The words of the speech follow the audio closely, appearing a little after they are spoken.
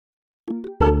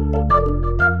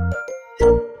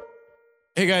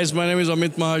Hey guys, my name is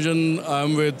Amit Mahajan.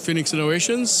 I'm with Phoenix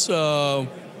Innovations. We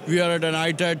are at an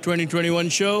ITAD 2021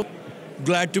 show.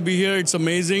 Glad to be here. It's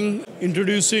amazing.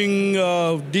 Introducing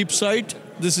Deepsight.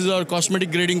 This is our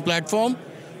cosmetic grading platform.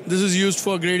 This is used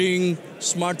for grading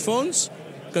smartphones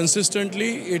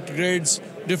consistently. It grades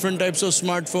different types of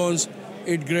smartphones.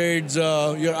 It grades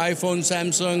your iPhone,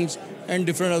 Samsungs, and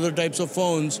different other types of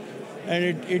phones. And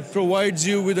it provides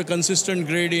you with a consistent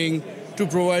grading to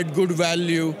provide good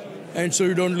value, and so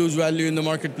you don't lose value in the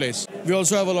marketplace. We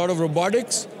also have a lot of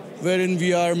robotics, wherein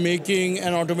we are making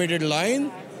an automated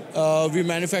line. We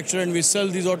manufacture and we sell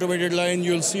these automated lines.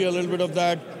 You'll see a little bit of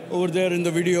that over there in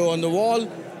the video on the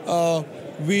wall.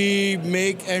 We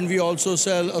make and we also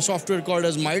sell a software called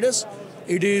as Midas.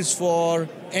 It is for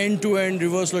end-to-end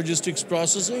reverse logistics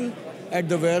processing at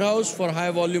the warehouse for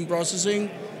high volume processing.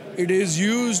 It is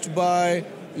used by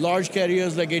large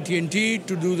carriers like AT&T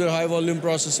to do their high volume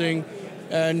processing,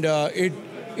 and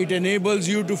it enables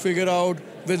you to figure out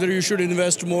whether you should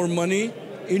invest more money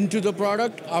into the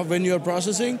product when you're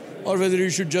processing, or whether you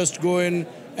should just go in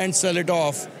and sell it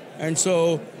off. And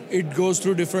so it goes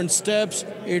through different steps.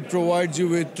 It provides you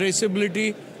with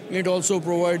traceability. It also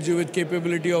provides you with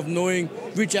capability of knowing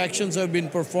which actions have been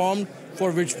performed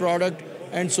for which product,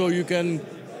 and so you can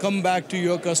come back to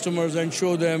your customers and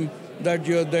show them that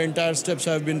the entire steps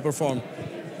have been performed.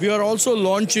 We are also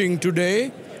launching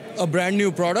today a brand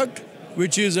new product,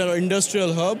 which is an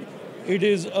industrial hub. It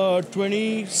is a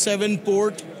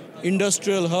 27-port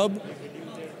industrial hub.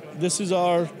 This is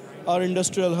our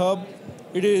industrial hub.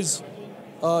 It is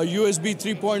USB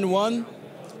 3.1,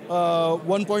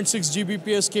 1.6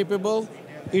 Gbps capable.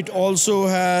 It also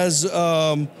has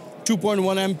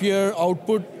 2.1 ampere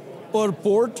output per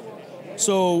port,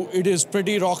 so it is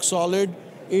pretty rock solid.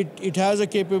 It has a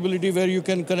capability where you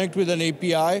can connect with an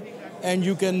API and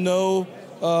you can know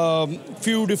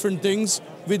few different things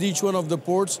with each one of the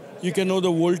ports. You can know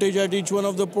the voltage at each one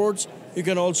of the ports. You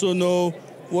can also know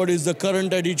what is the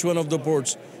current at each one of the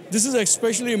ports. This is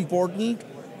especially important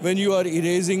when you are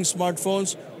erasing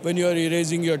smartphones, when you are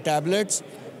erasing your tablets.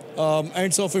 And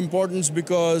it's of importance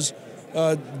because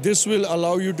this will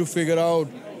allow you to figure out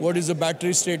what is the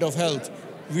battery state of health.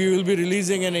 We will be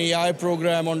releasing an AI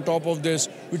program on top of this,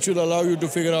 which will allow you to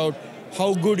figure out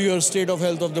how good your state of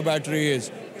health of the battery is.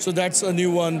 So that's a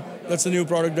new one. That's a new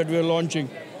product that we're launching.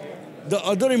 The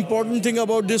other important thing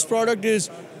about this product is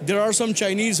there are some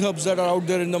Chinese hubs that are out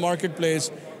there in the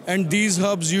marketplace, and these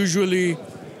hubs usually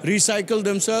recycle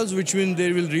themselves, which means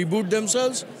they will reboot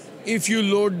themselves if you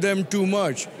load them too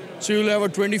much. So you'll have a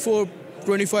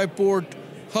 25 port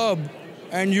hub,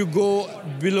 and you go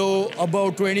below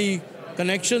about 20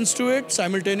 connections to it,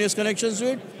 simultaneous connections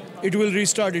to it, it will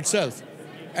restart itself.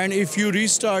 And if you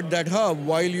restart that hub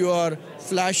while you are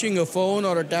flashing a phone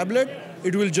or a tablet,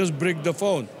 it will just brick the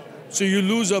phone. So you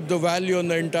lose up the value on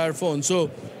the entire phone.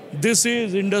 So this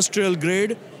is industrial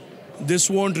grade. This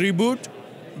won't reboot.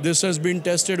 This has been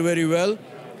tested very well.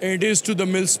 And it is to the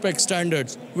mil-spec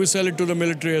standards. We sell it to the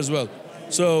military as well.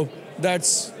 So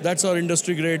that's our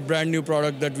industry grade brand new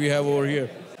product that we have over here.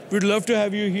 We'd love to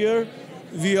have you here.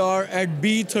 We are at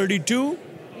B32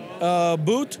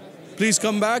 booth. Please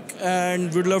come back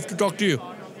and we'd love to talk to you.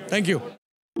 Thank you.